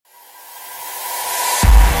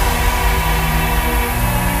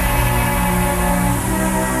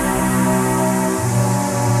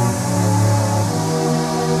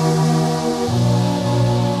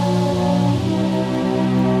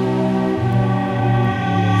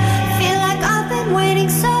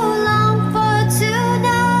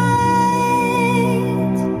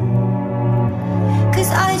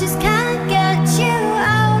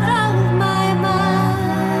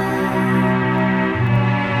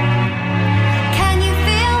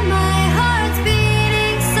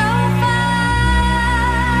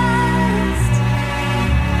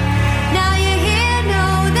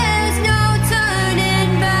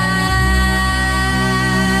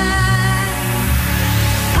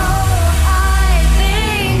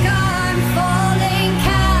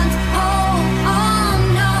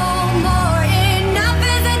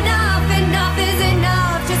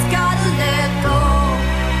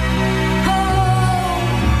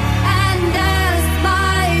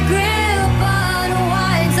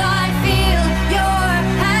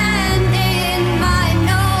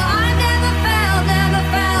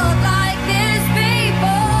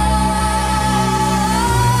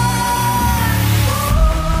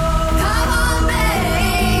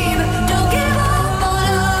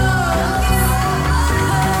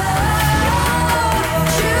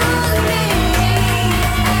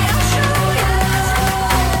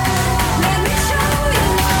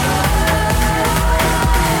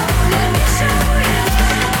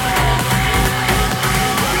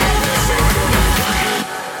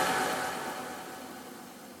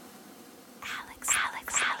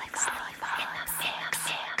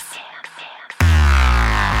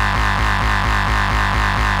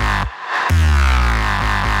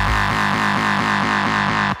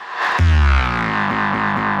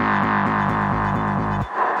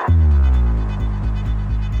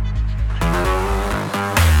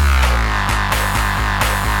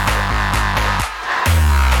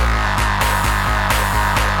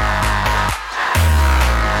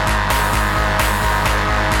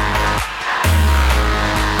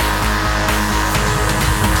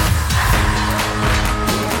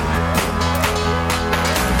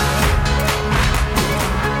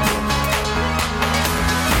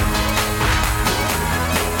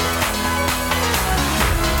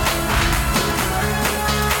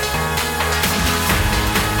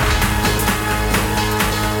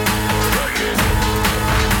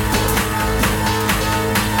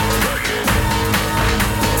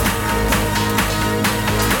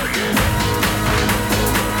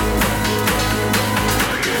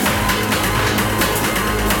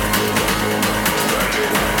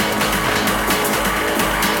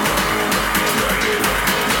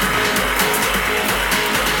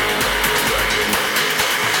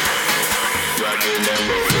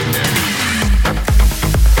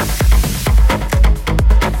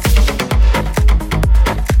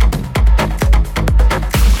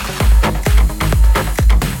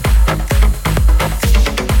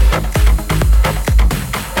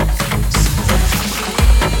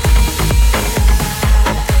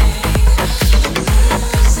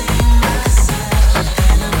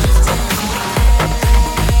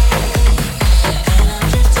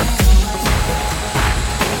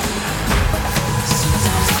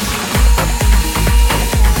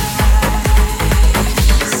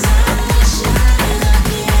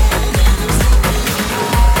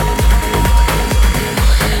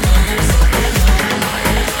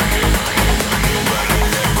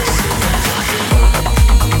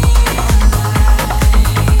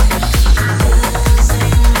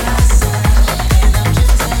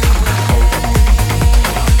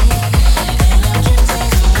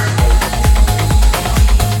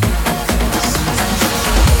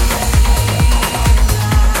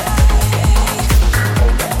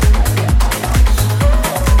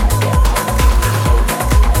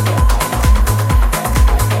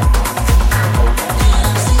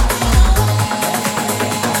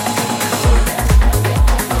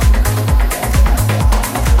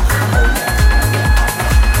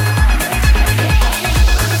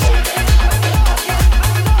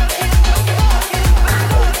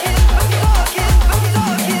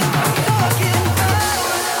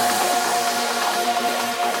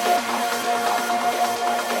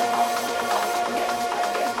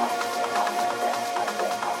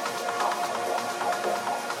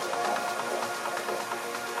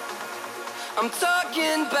I'm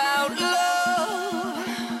talking about love.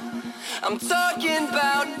 I'm talking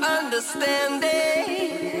about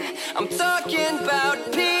understanding. I'm talking about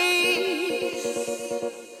peace,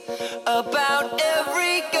 about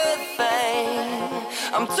every good thing.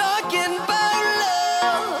 I'm talking about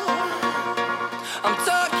love. I'm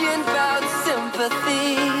talking about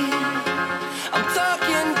sympathy. I'm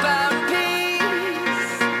talking about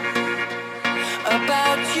peace,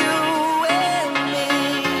 about you and me.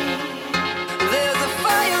 There's a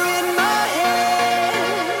fire in my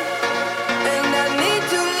head, and I need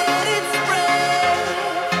to let it spread.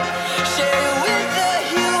 Share it with the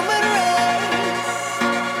human race,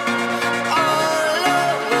 all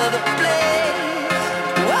over the place.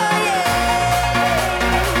 Why yeah,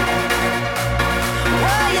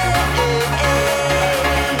 why yeah,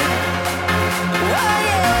 why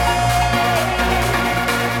yeah,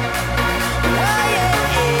 why yeah.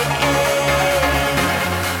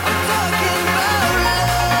 I'm talking about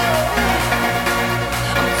love.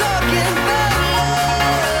 I'm talking about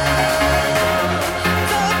love.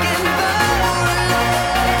 Talking about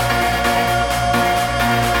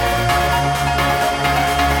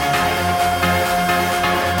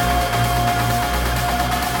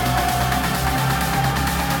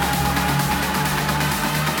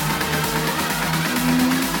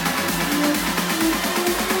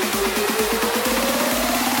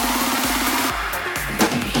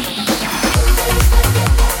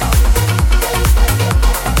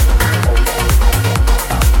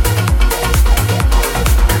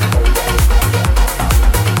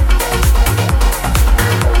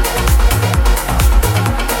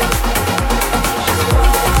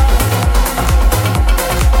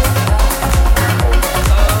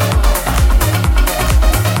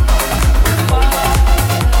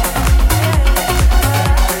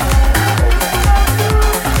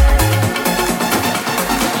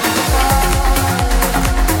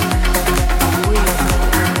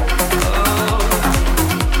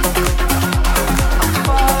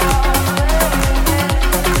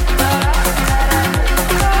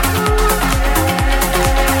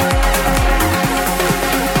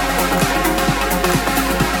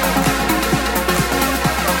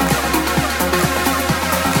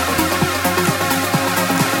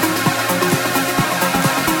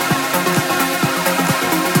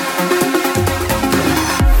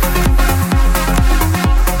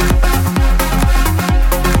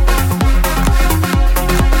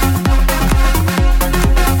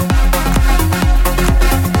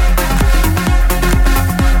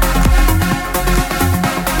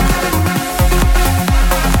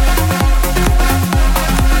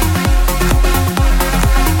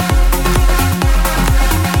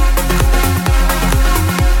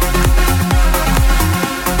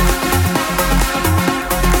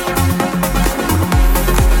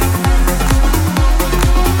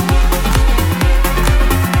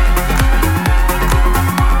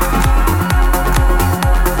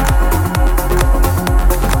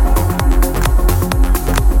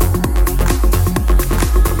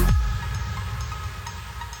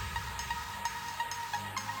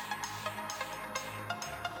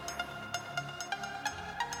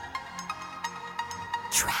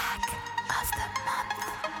Track of the month.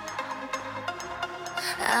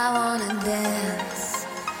 I wanna dance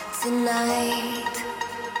tonight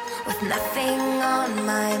with nothing on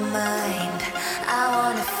my mind. I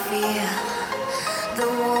wanna feel the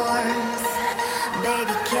warmth.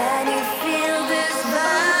 Baby, can you feel this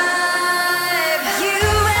vibe? You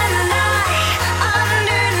and I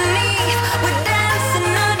underneath, we're dancing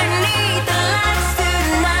underneath the lights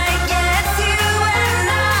tonight. Yes, you and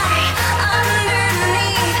I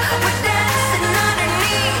underneath, we're dancing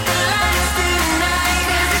underneath the lights tonight.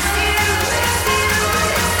 'Cause it's you, it's you,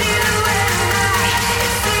 it's you and I.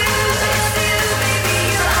 It's you, baby,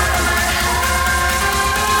 you are my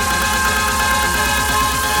heart.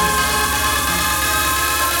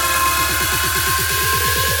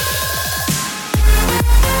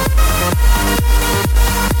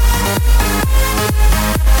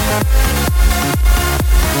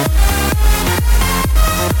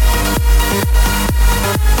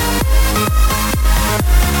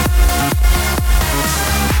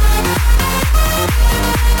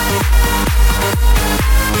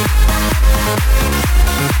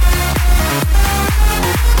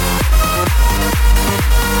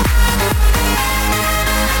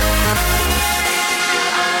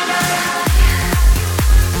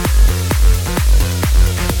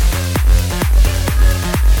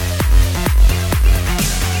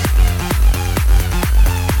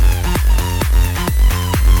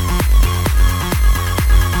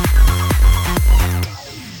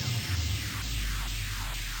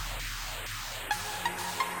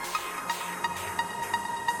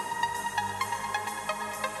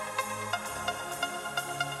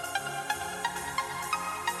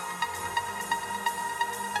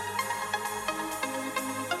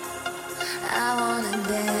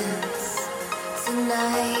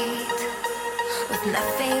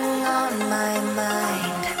 nothing on my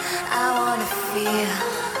mind. I wanna feel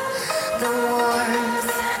the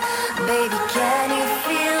warmth. Baby, can you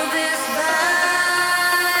feel this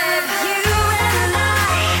vibe? You and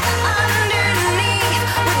I, underneath,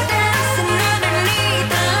 we're dancing underneath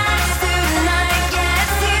the lights tonight. Yes,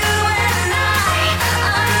 you and I,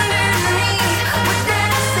 underneath, we're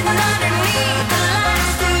dancing underneath the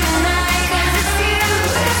lights tonight. 'Cause it's you,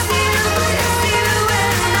 it's you, it's you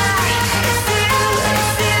and I. It's you,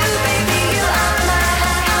 baby, you are my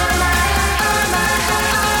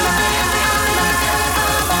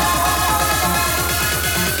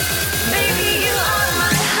baby, you are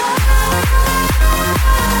my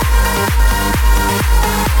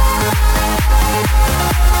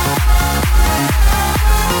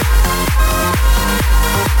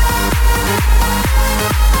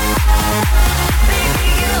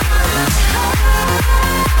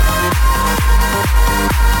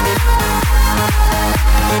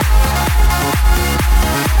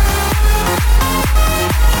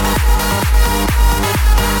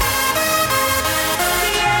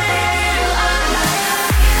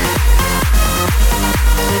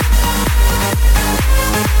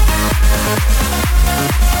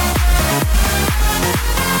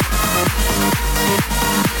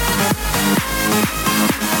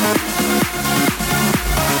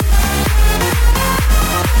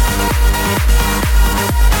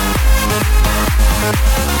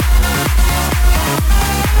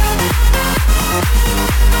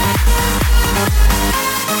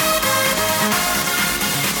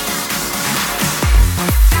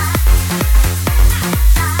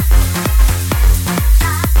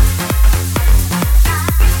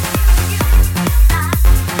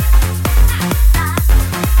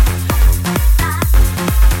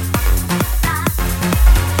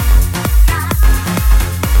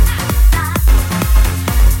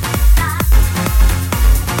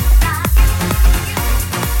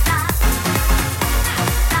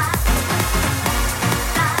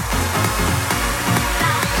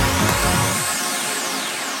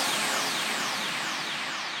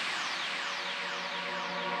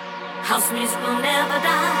house music will never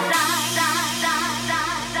die, die, die, die,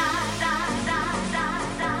 die, die,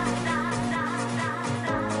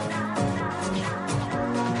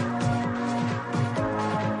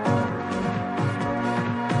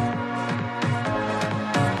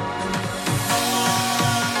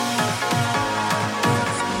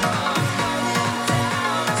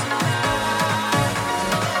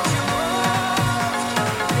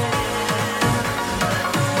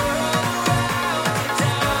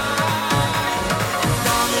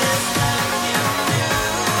 Don't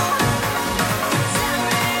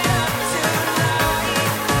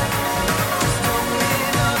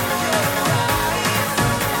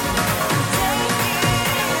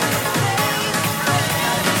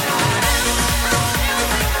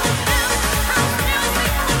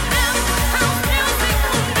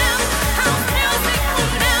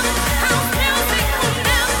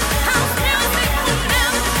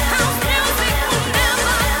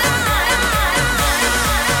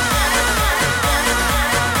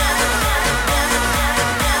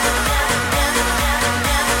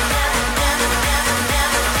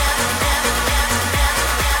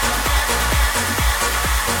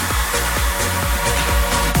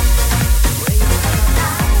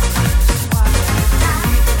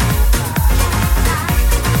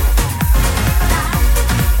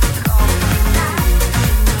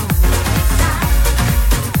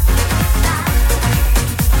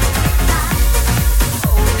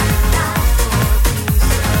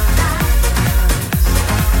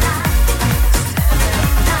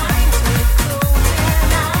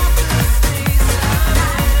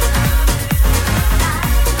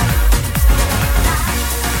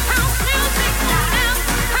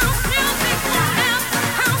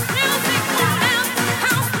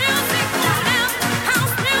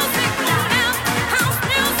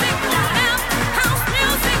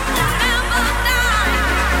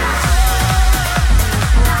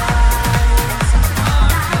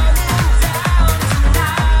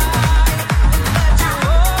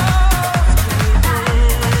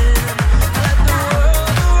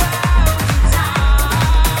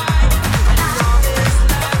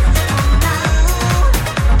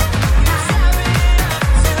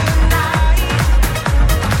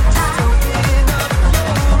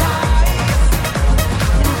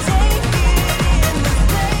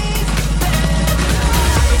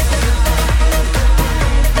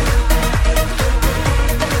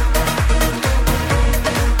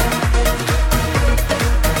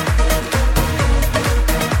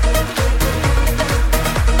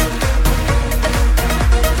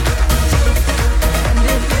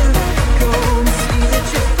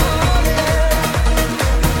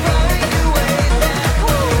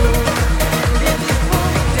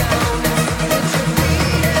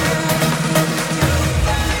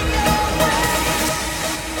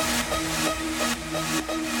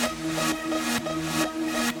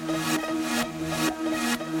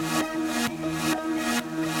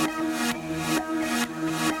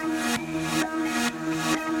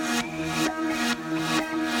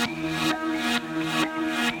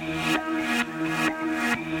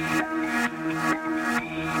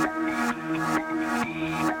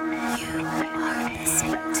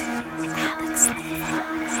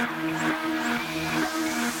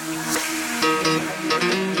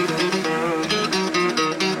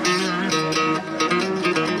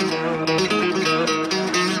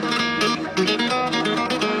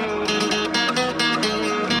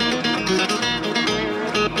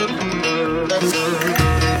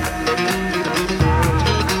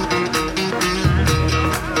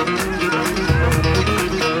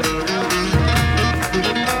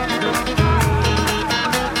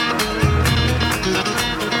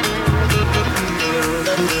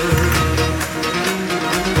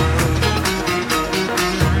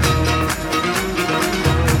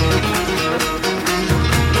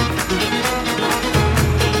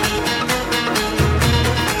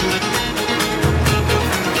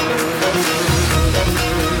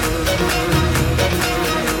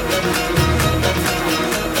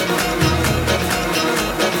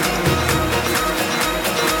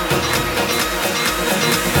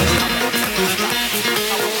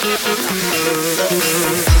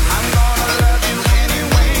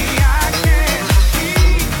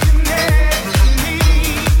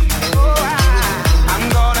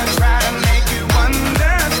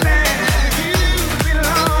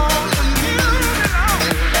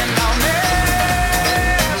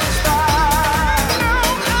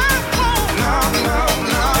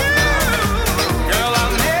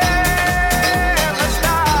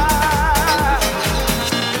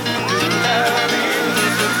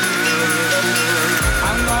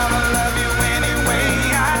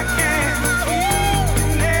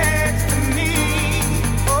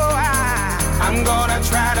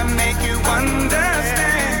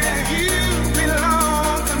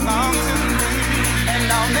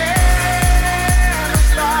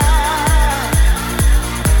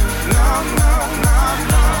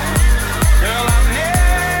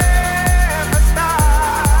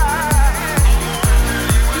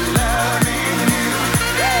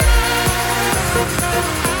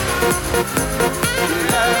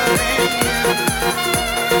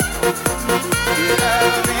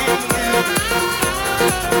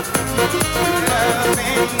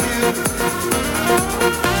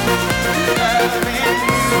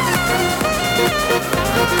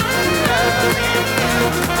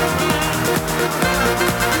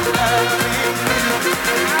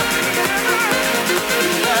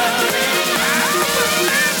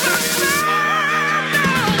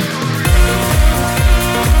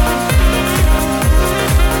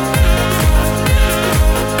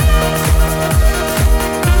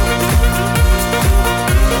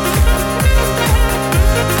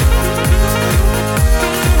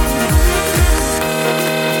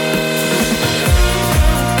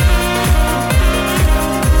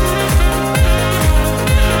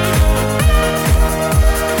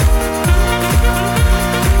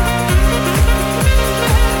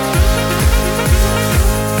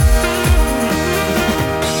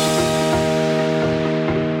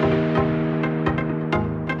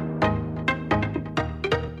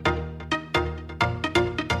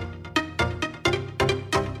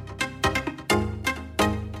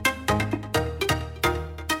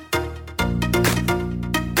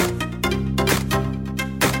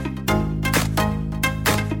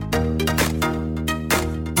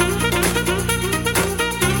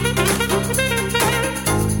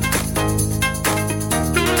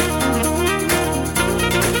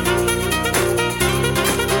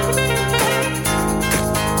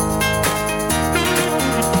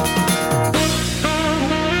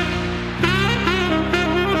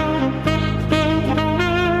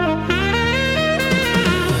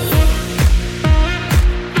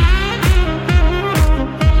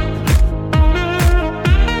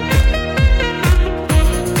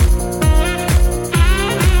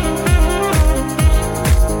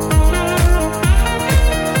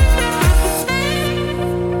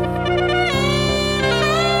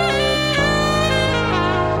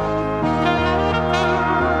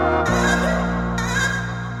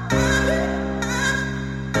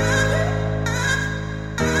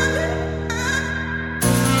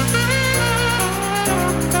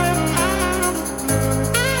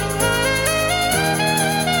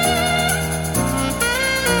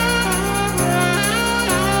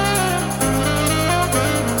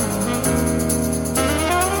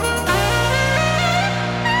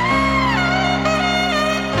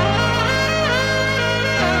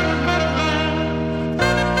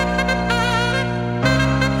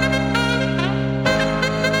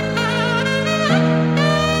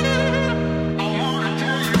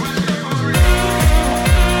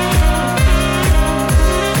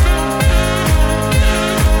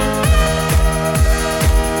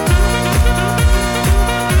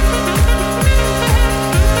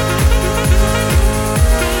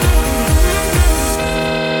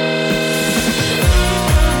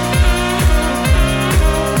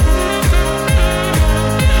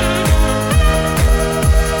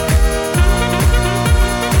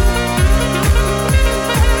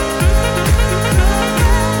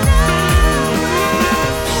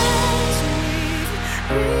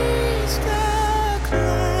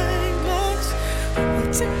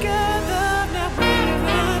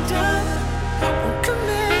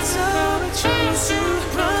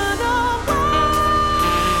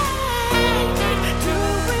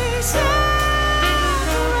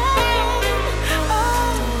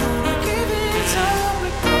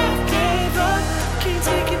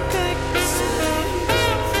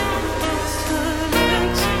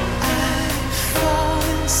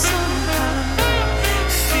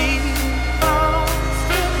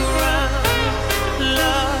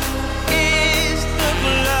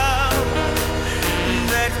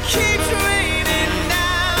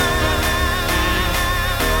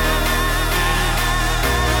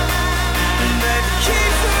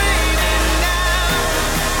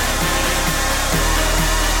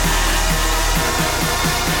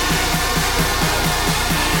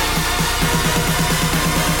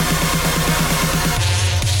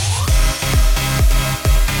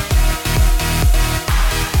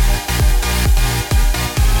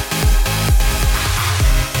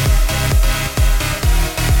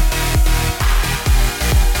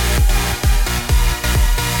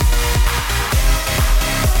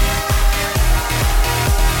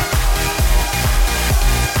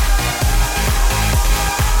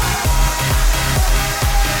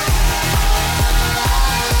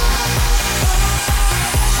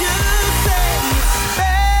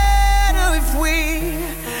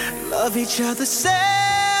love each other separately.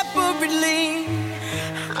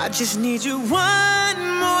 I just need you one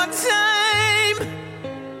more time.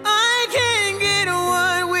 I can't get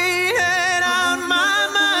what we had on my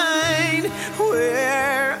mind.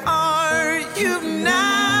 Where are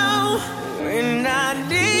now when I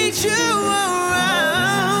need you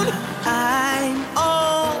around. I'm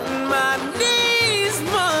on my knees,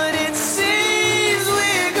 but it seems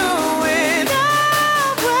we're going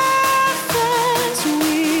nowhere fast.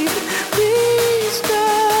 We've reached the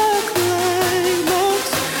climax.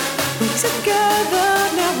 We're together,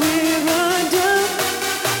 now we're under.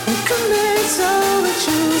 We commit, so we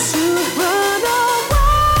choose to run away.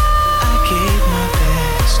 I gave my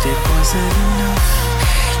best, it wasn't enough.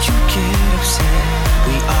 You get upset,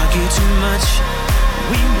 we argue too much.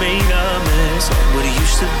 We made a mess of what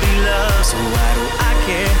used to be love. So why do I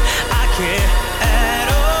care? I care at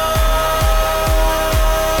all.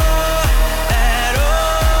 At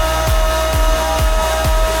all.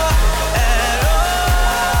 At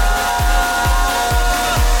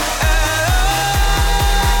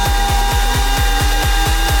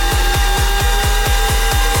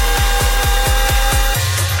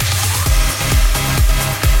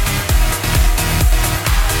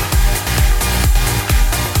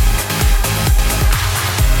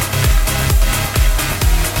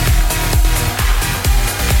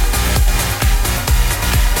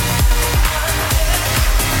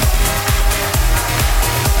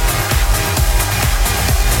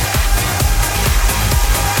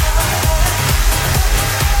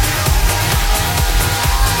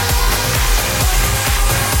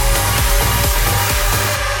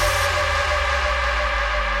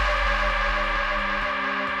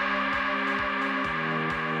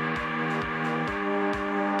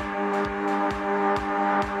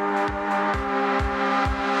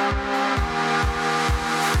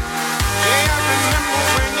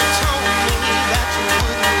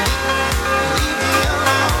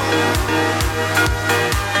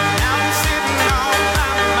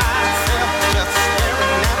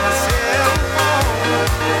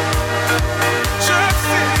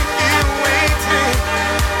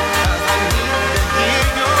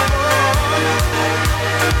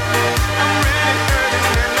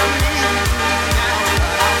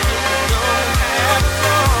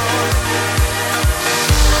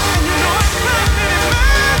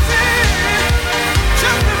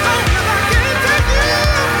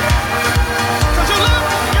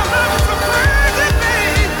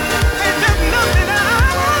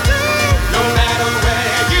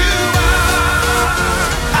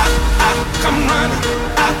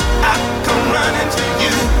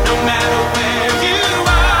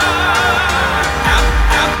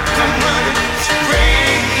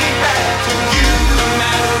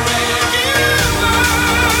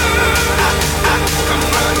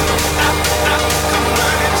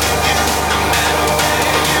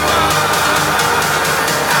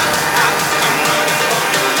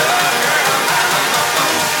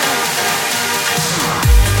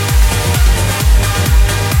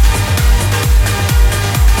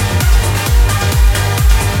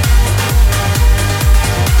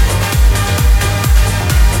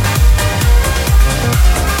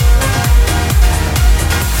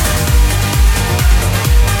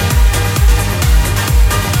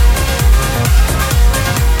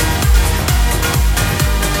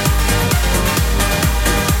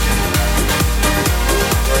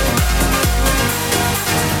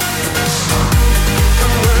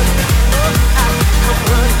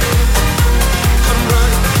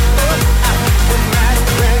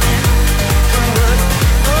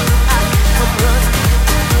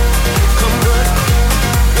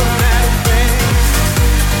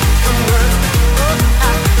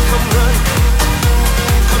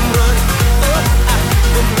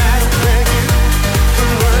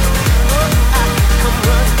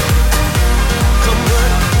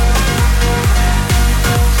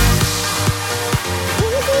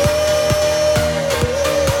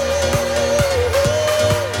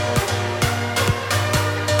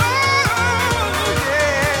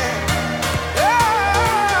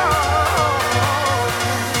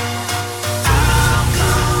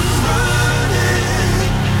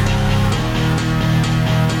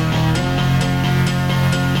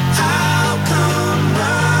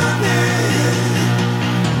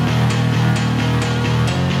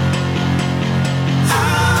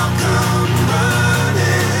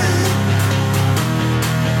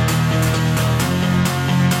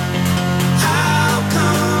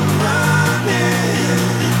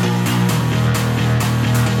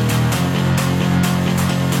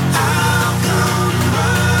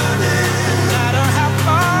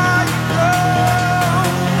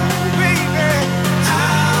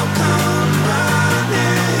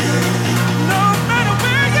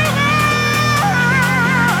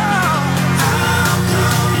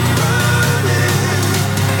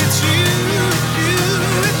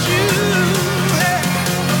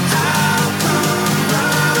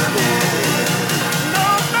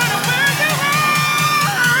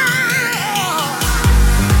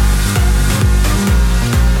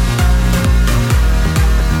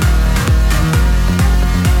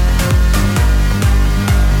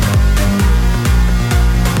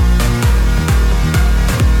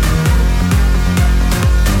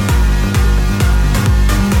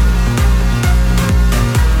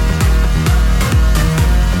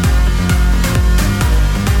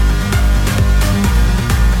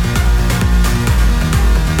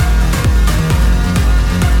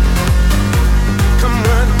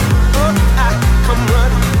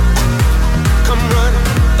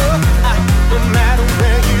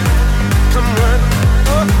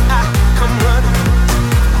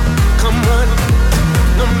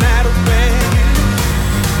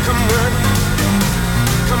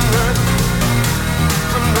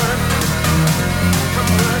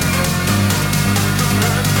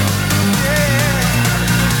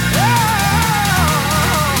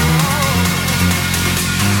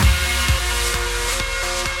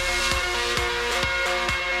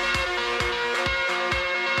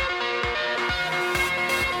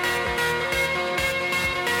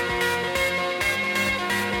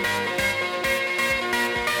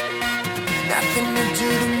can I do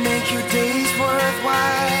to make your days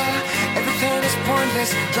worthwhile? Everything is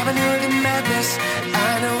pointless, driving you to madness.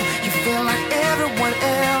 I know you feel like everyone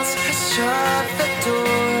else has shut the door.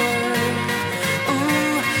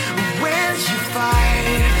 When you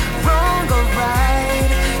fight, wrong or right,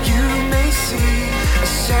 you may see a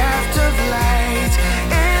shaft of light.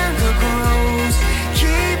 Anger grows,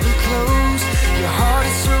 keep it close. Your heart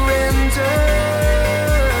is surrendered.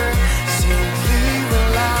 Simply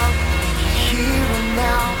aloud, here and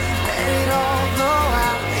now. Let it all blow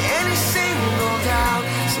out. Any single doubt.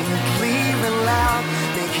 Simply aloud,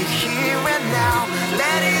 make it here and now.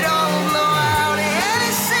 Let it all blow out.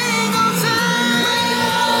 Any single time.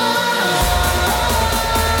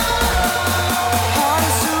 Heart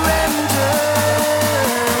is surrendered.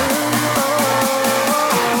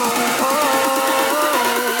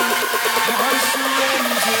 Heart is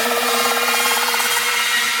surrendered.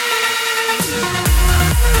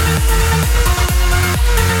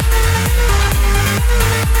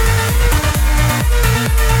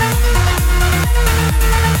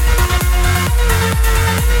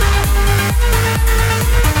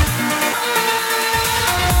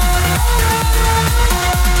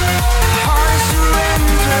 Heart is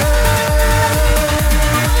surrendered.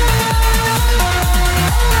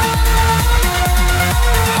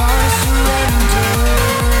 Heart is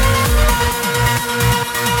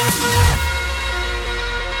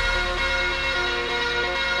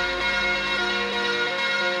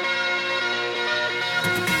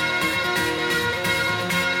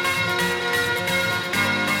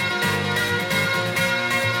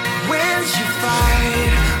When you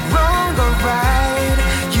fight, wrong or right,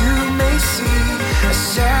 you may see a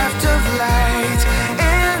shaft of light.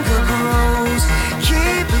 Anger grows,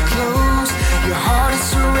 keep it close. Your heart is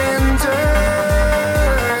surrendered.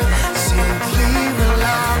 Simply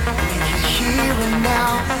aloud, make it here and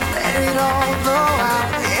now. Let it all blow out.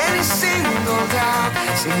 Any single doubt.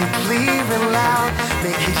 Simply aloud,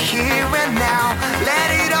 make it here and now. Let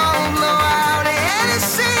it all blow out. Any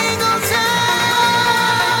single time.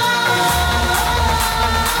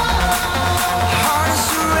 Heart is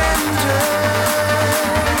surrendered.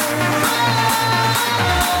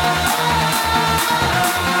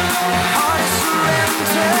 Heart is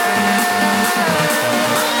surrendered.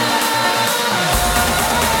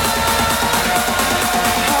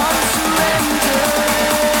 Heart is surrendered.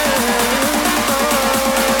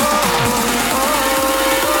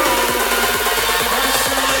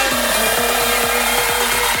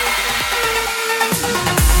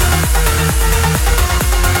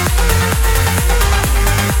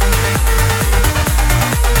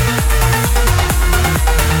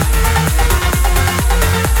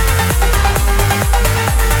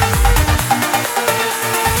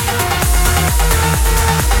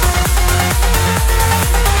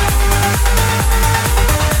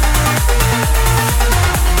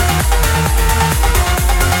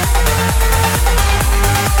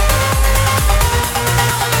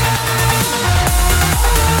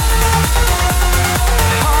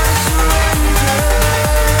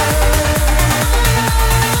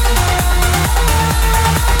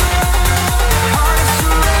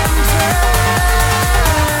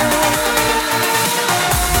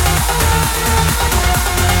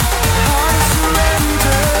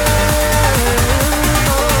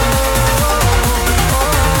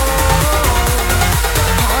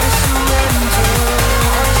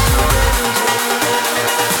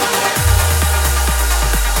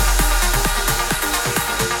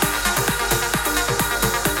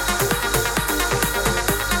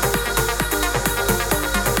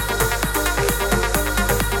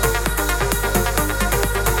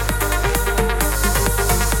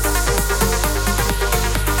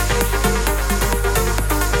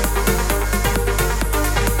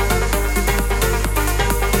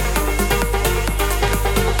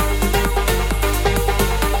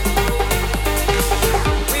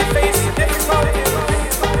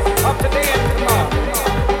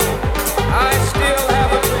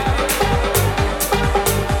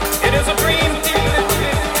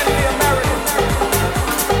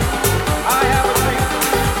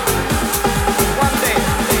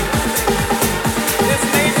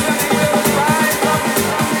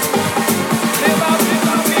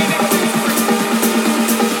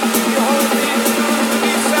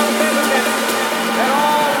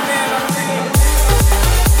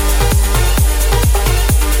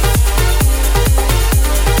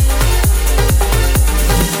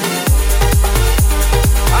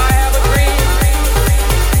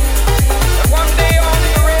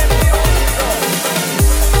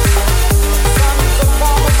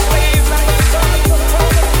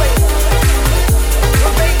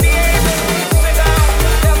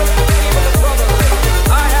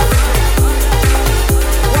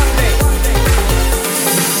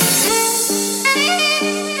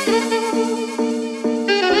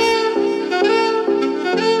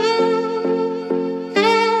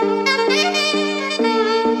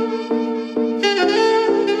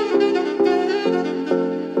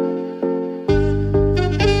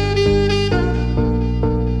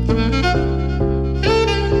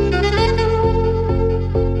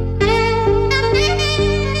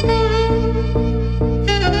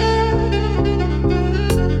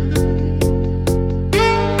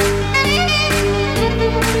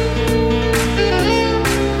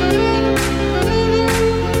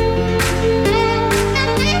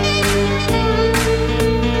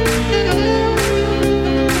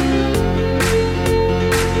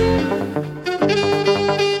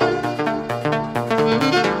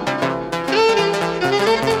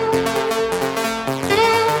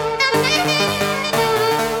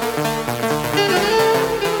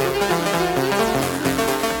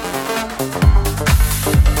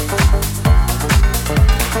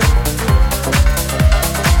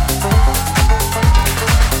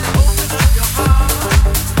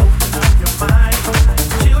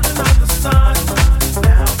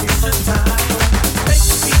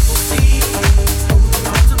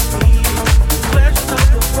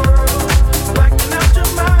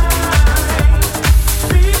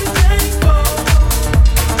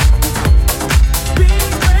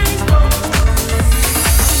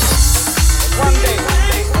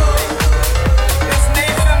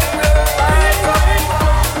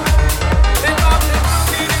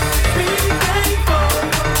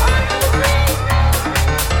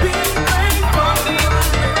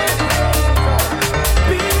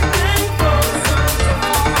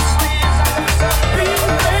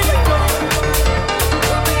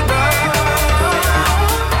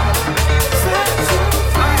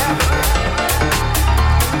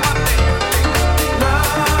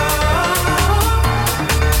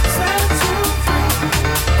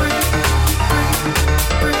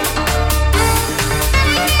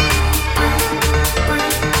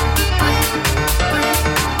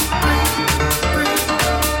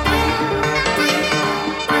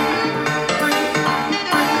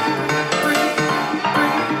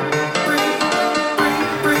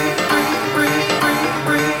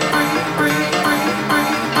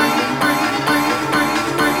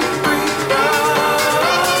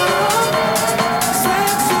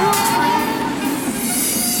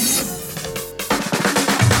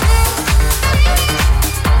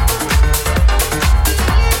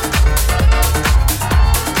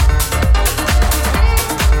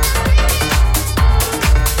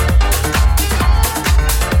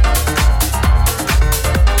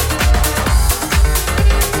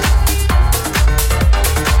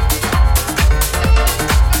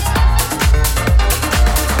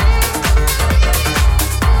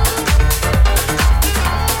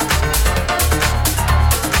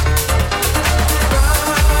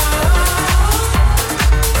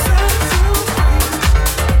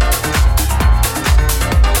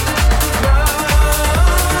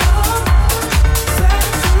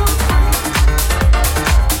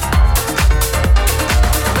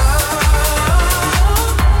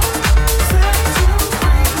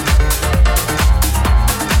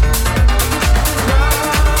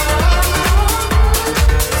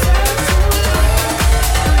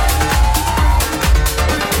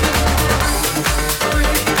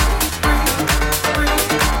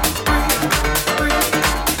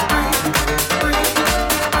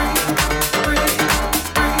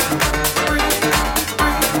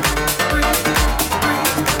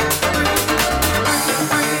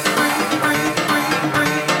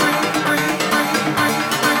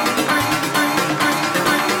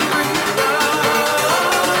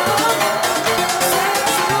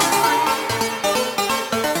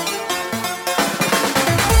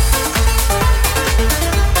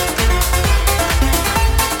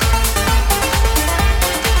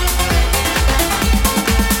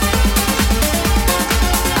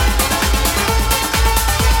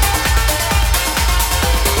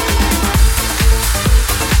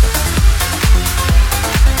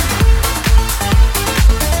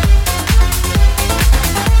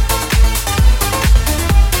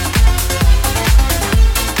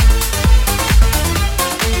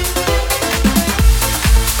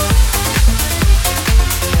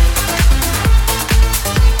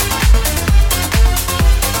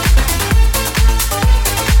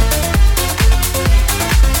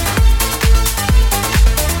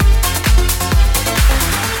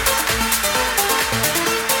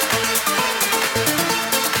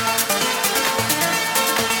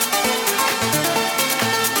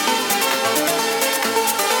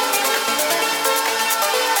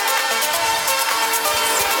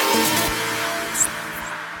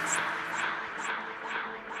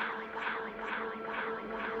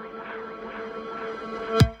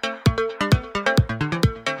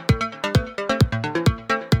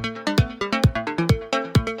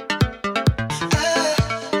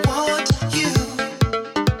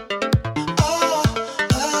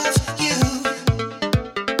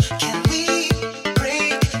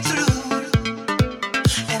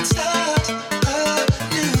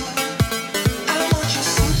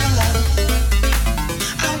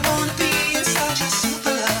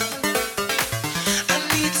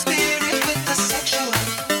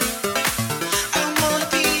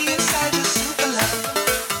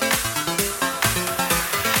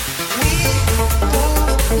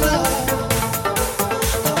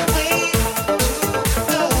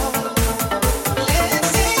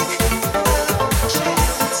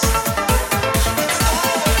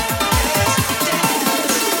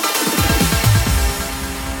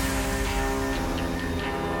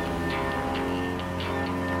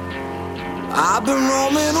 I've been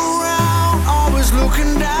roaming around, always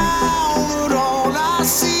looking down at all I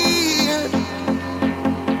see.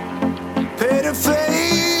 Painted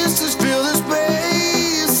faces fill the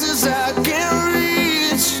spaces I can't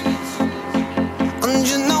reach. And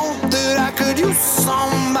you know that I could use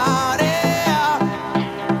somebody.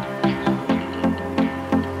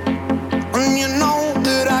 And you know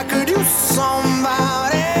that I could use somebody.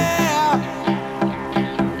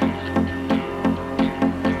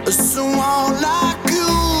 Someone like you,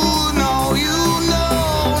 know you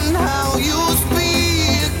know how you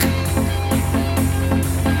speak.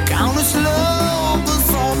 Countless lovers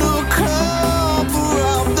on the cover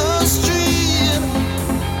of the street.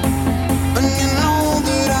 And you know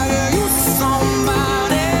that I could use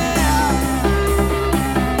somebody.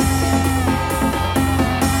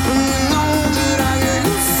 And you know that I could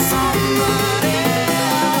use somebody.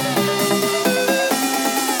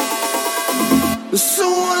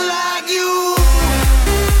 Someone like you.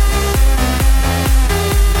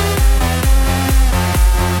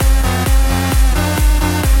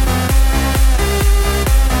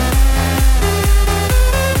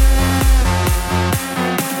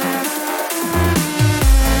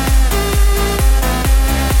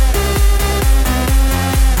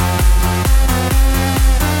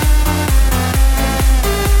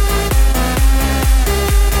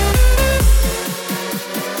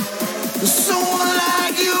 Someone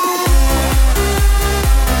like you.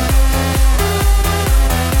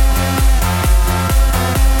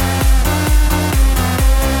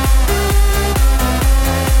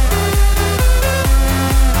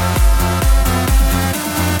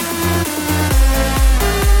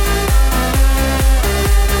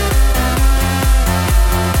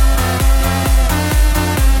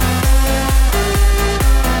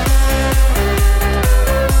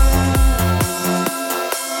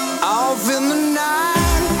 Off in the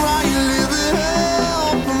night while you live it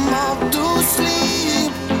up, I'm off to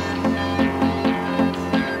sleep.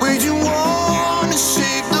 Where'd you wanna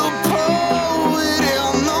shake the poet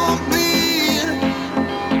and the beat?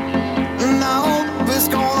 And I hope it's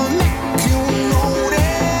gonna make you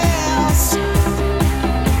notice.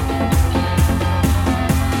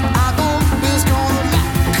 I hope it's gonna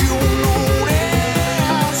make you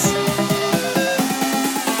notice.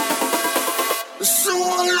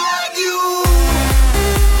 Someone like you.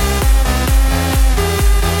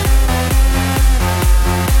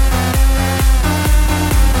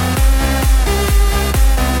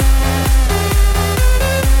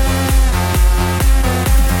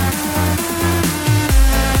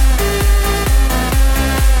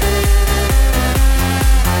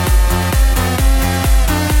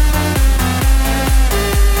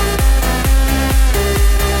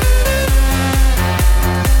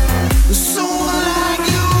 Someone like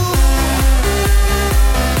you.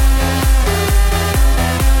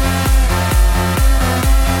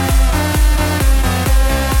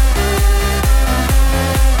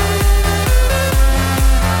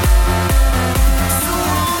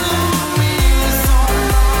 Someone like me,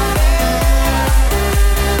 somebody.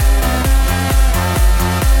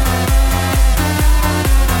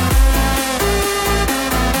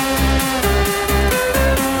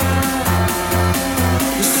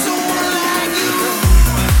 Someone like you.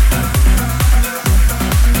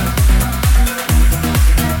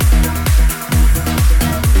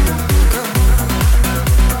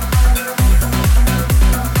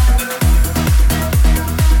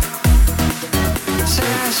 Say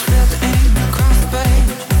I spilled the ink across the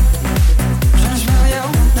page, trying to spell your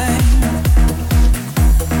name.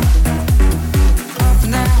 Up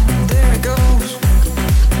and down, there it goes,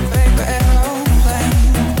 paper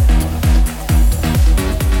aeroplane.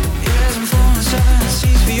 Years I'm falling 7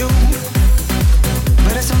 seas for you,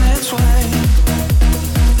 but it's on its way.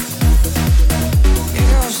 It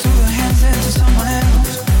goes through the hands into someone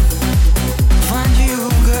else. Find you,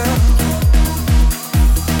 girl.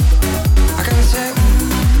 I gotta say,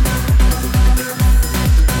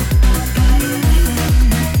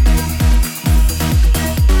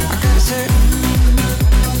 I gotta say,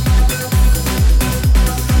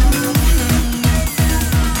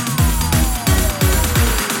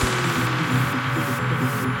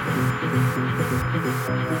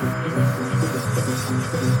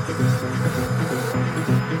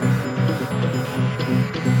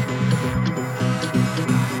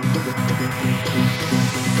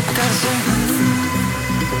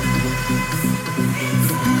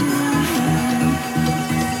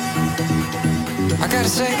 I gotta say, I gotta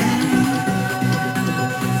say,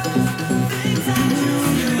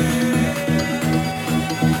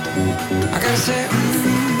 I gotta say,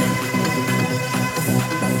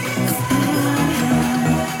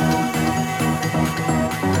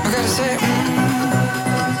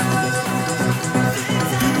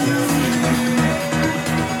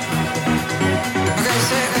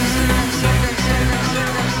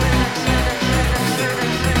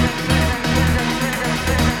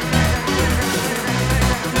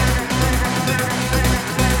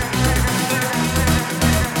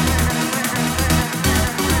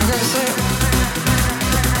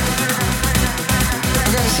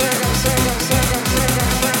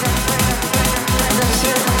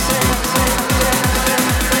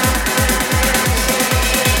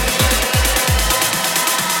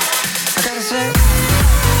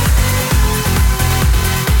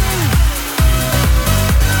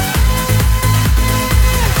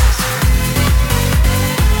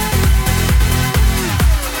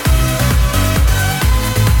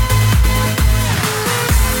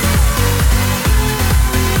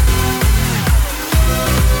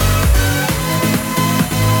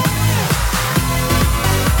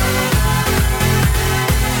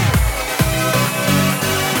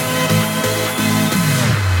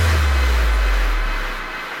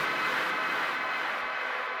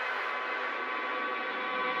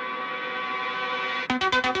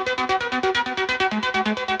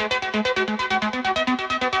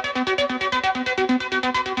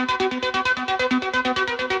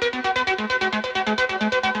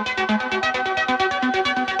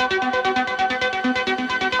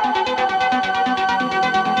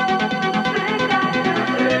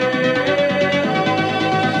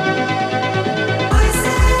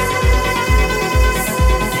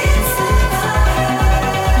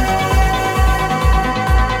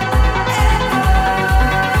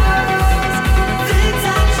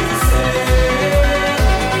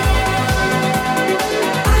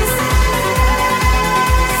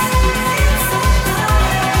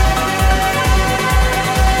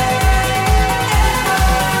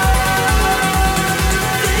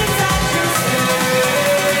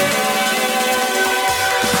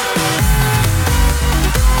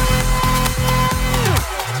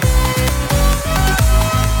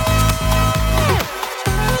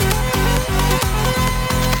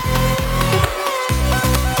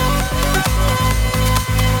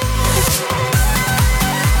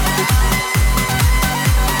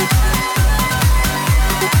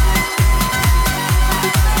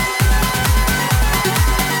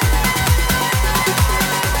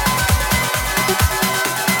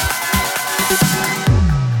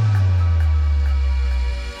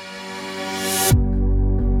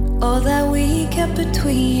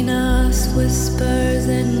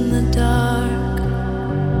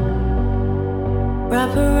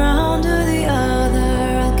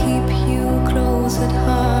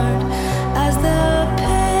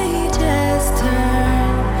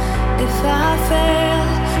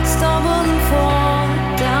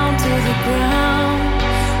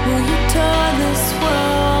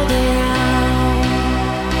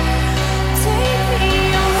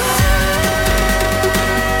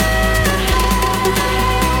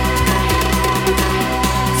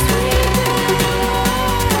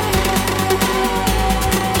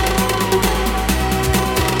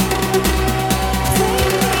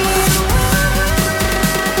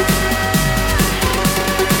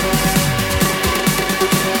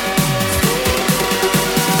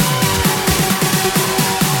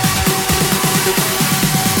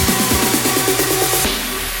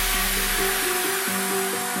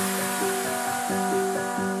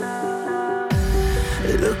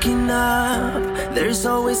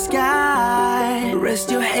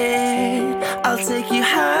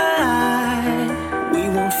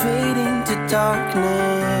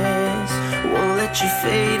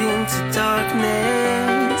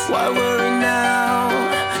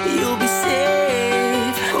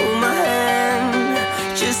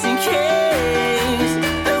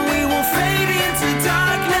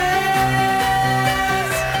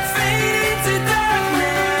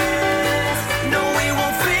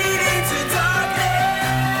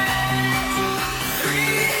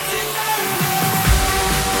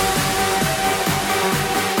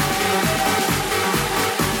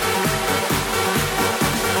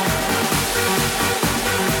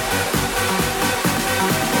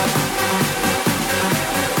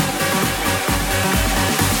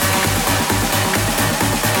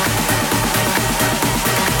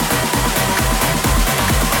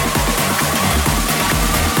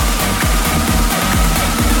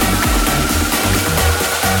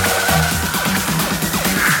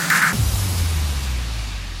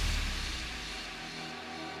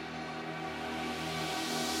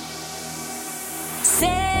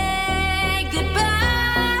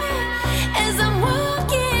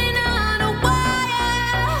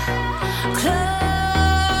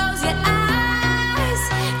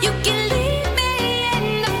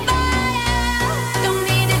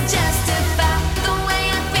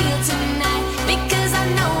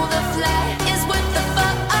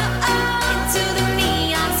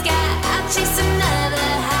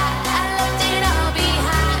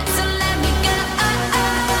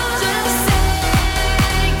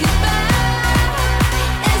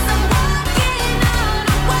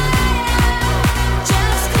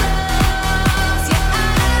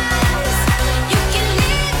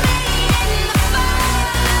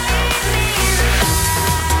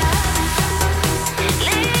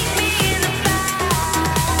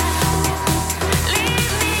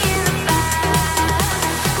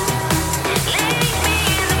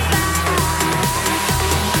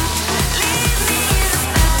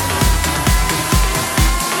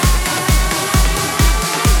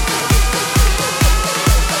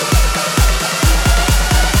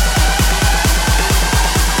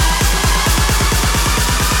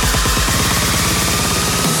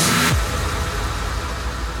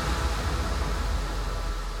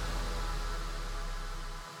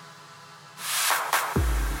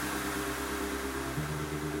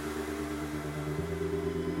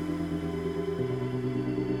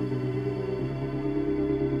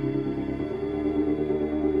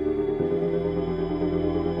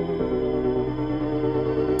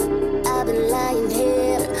 I've been lying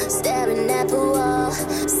here, staring at the wall.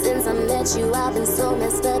 Since I met you, I've been so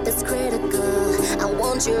messed up, it's critical. I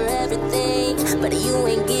want your everything, but you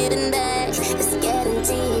ain't getting back. It's getting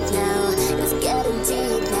deep now, it's getting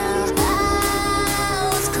deep now. I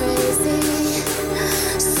was crazy,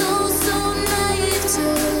 so naive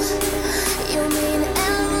too. You mean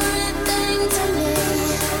everything to me,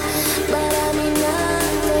 but I mean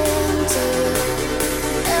nothing to you.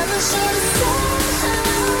 Never should have said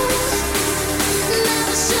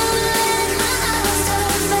never should have let my eyes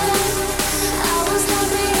turn back. I was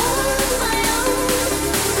happy on my own.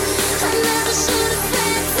 I never should have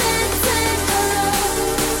said hello.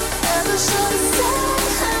 Never should have said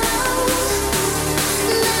hello.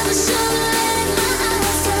 Never should have let my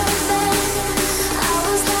eyes turn back. I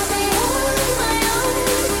was happy on my own.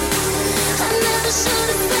 I never should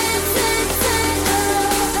have said hello.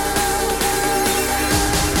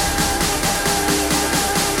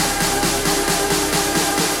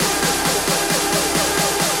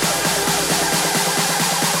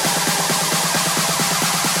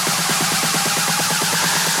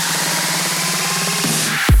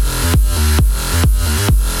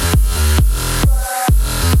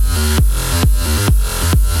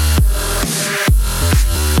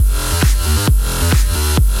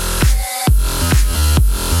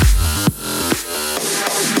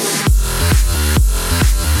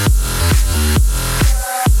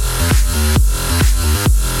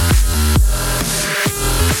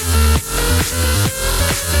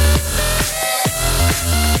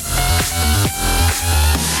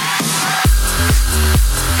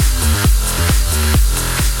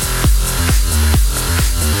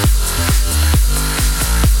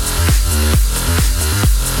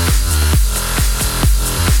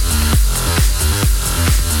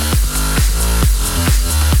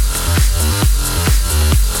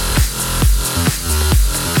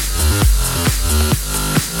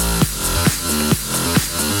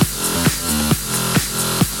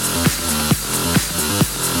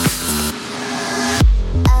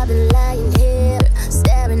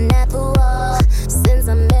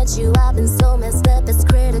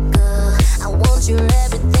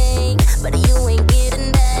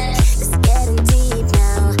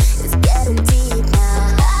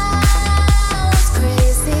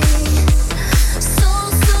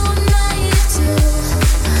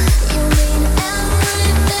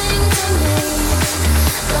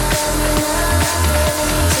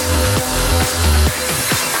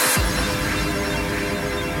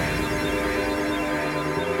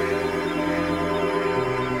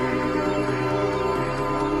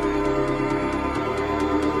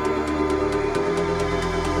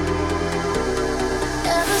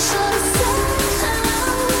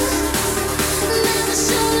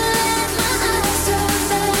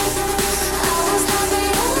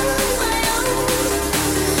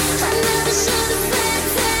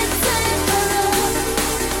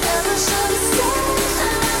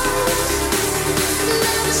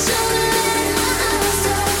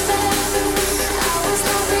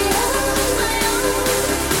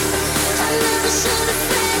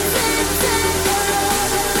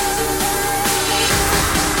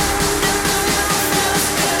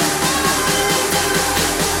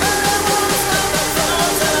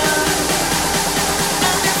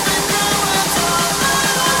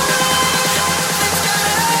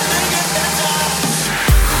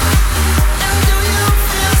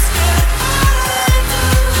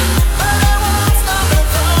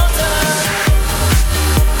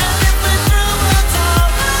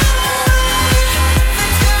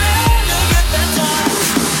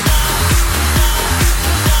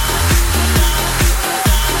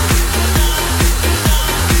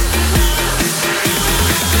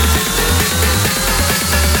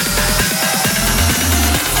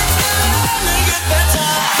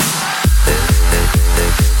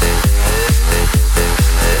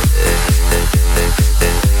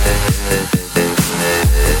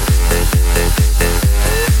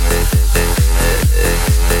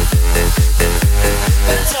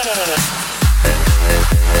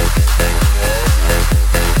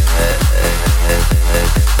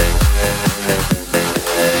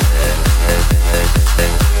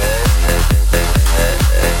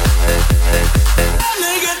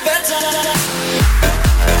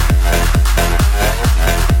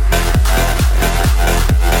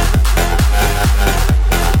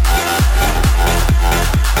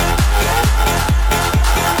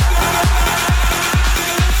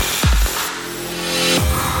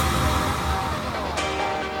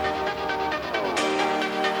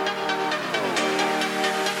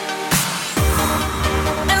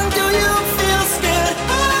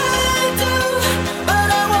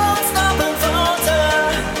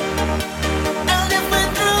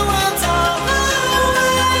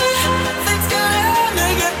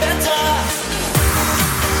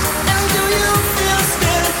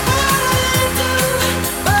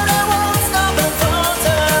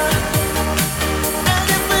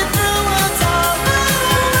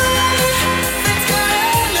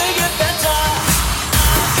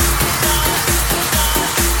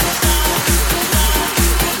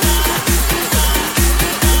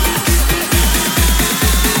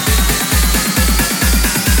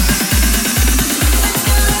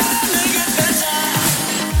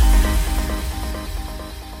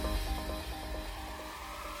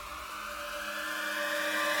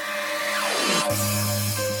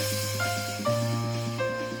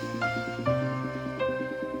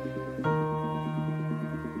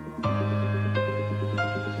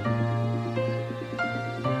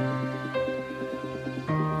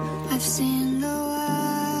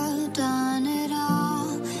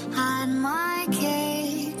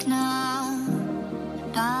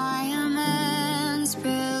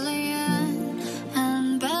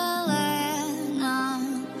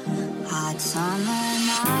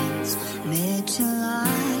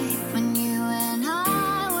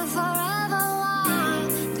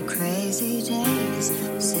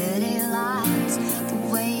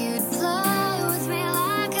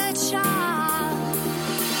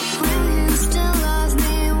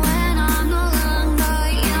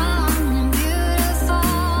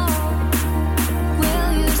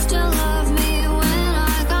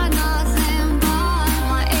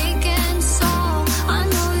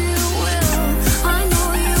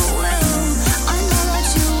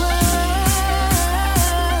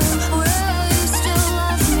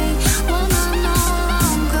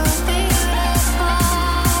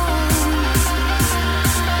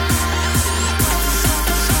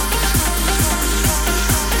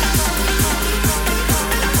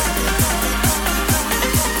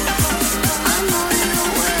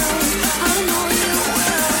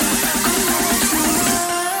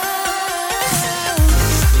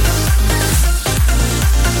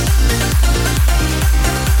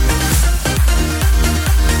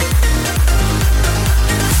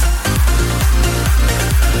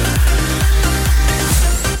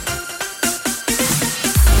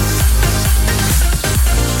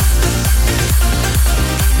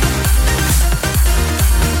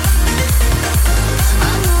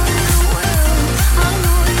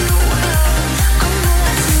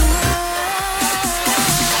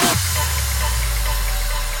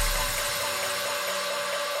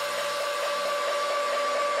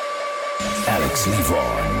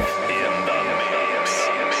 Leavon.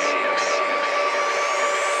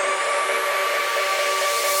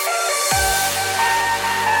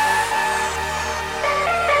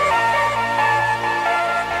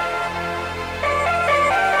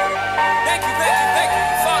 Thank you,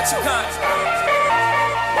 far too kind.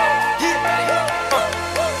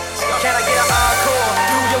 Can I get an encore?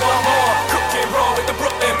 Do you want more? Cook and roll with the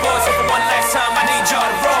Brooklyn boys. So for one last time, I need y'all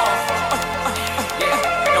to roll.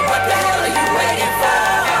 Now what the hell are you waiting for?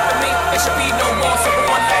 After me, there should be no more. So for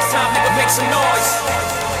one last time, nigga, make some noise.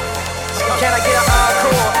 Can I get an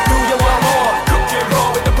encore? Do you want more? Cook and roll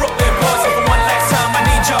with the Brooklyn boys. So for one last time, I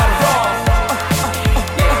need y'all to roll.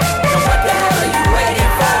 Now what the hell are you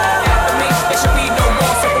waiting for? After me, there should be no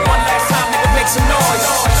more. So for one last time, nigga, make some noise.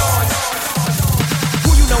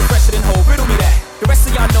 Who you know fresher than Ho? Riddle me that. The rest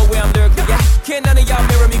of y'all know where I'm lurking at. Can't none of y'all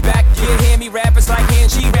mirror me back. You hear me rap, it's like Hand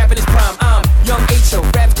G rapping his prime. I'm young H.O.,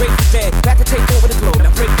 rap's great for dead. Back to take over the globe, now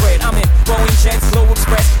break bread. I'm in Boeing Jets, Slow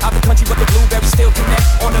Express. Out the country, but the blueberries still connect.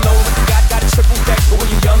 On the low, what you got a triple deck. But when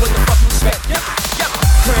you're young, what the fuck you expect?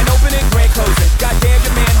 Grand opening, grand closing. Goddamn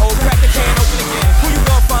your manhole, crack the can open again. Who you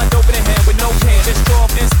gonna find open in hand with no pen? Just draw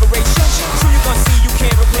of inspiration. Who you gonna see you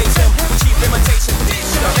can't replace him with cheap imitation?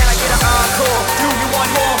 Can I get an encore? Do you want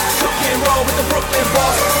more? Cook and roll with the Brooklyn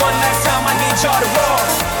boss. One last time, I need y'all to roll.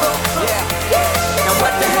 Now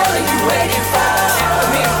what the hell are you waiting for? After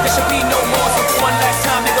me, there should be no more. So for one last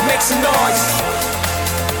time, nigga, make some noise.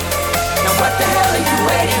 Now what the hell are you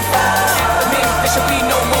waiting for? After me, there should be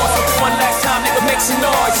no more. So for one last time, nigga, make some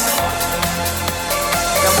noise.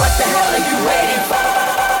 Now what the hell are you waiting for?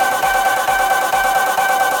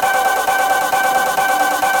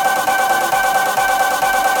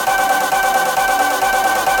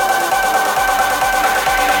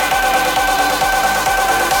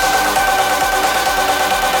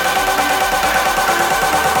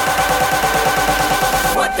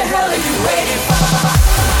 What the hell are you waiting for?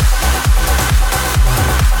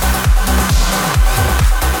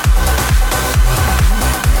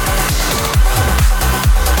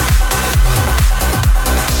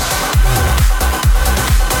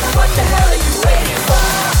 What the hell are you waiting for?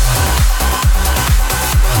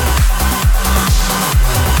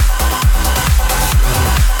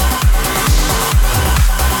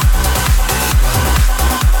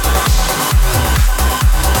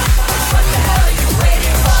 What the hell are you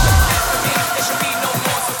waiting for? After me, there should be no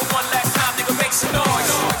more. So for one last time, nigga, make some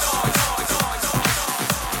noise.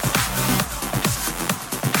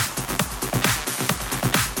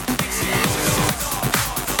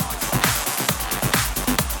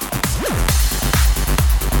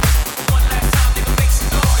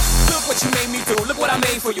 Look what you made me do, look what I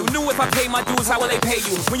made for you. Knew if I pay my dues, how will they pay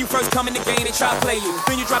you? When you first come in the game, they try to play you.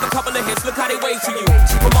 Then you drop a couple of hits, look how they wave to you.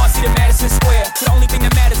 From Marcy to Madison Square, to the only thing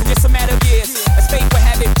that matters is just a matter of years. As fate would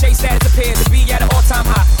have it, J status appears to be at an all-time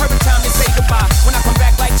high. Perfect time to say goodbye. When I come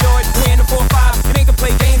back like George, we in the 4-5. It ain't to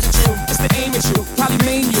play games with you, just to aim at you. Probably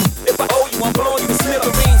maim you. If I owe you, I'm blowing you to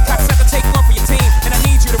smithereens. Cocksucker, take one for your team, and I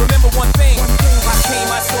need you to remember one thing. I came,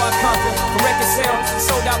 I saw, I conquered. From record sales,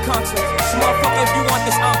 sold out concerts. So motherfucker, if you want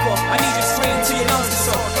this encore, I need you to scream till your lungs get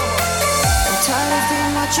sore. I'm tired of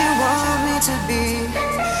being what you want me to be.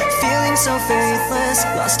 Feeling so faithless,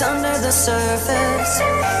 lost under the surface.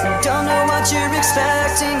 Don't know what you're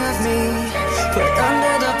expecting of me. Put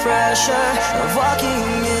under the pressure of walking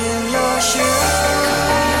in your shoes.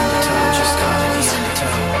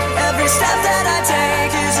 Every step that I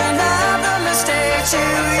take is another mistake to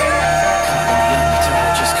you.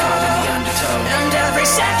 And every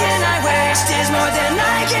second I waste is more than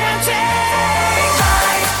I can take.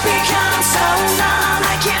 I become so numb,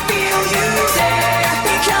 I can't feel you there.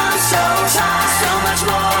 Become so tired, so much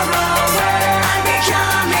more aware. I'm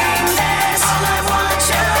becoming this. All I want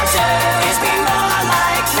to do is be more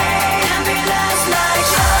like me and be less like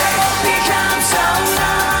you. Become so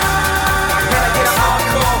numb. Can I get an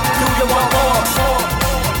encore? Do you want more?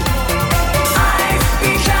 I've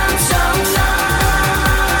become so numb.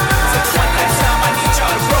 One last time, I need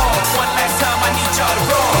y'all to roll. One last time, I need y'all to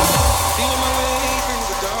roll. Feeling my way through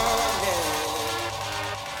the darkness,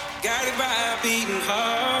 guided by a beating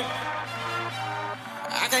heart.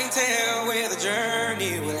 I can't tell where the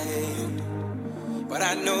journey will end, but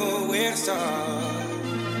I know where to start.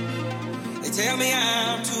 They tell me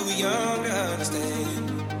I'm too young to understand.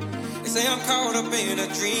 They say I'm caught up in a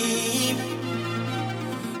dream.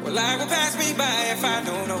 Well, life will pass me by if I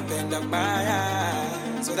don't open up my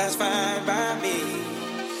eyes, so that's fine by me.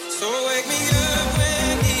 So wake me up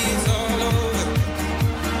when it's all over,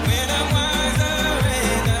 when I'm wiser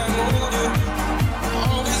and I'm older.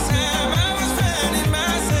 All this time I was finding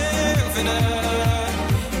myself and I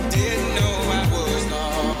didn't know I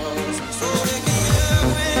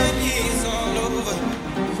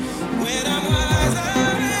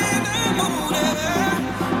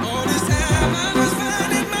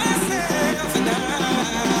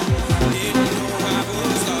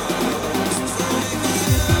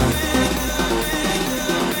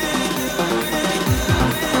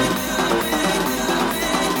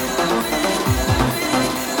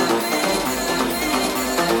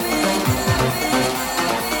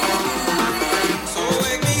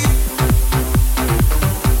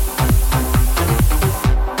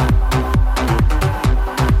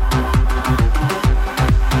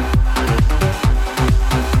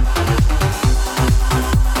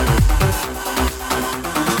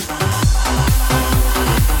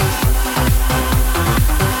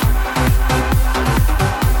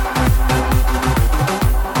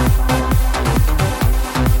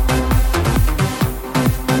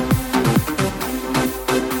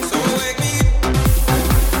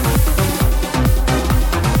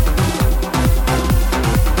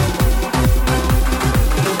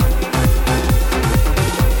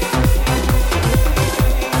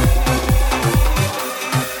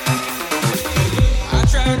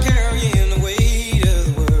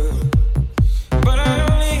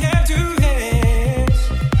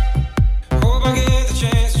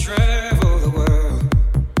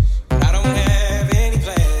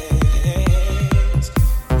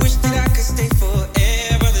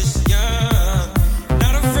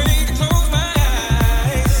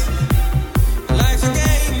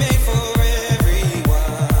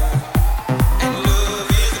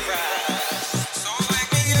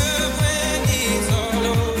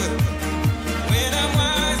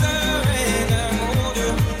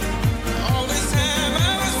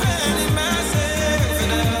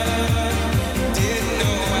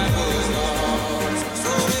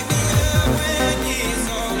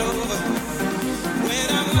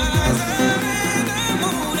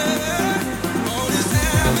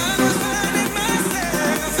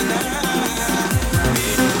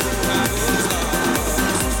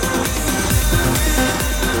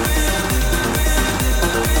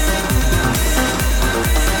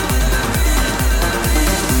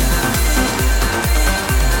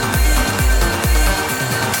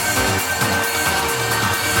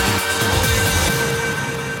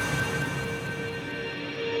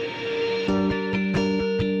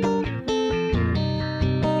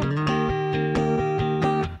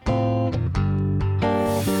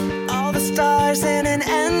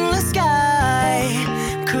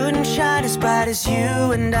wouldn't shine as bright as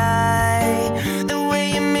you and I. The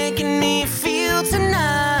way you're making me feel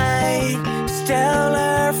tonight, stellar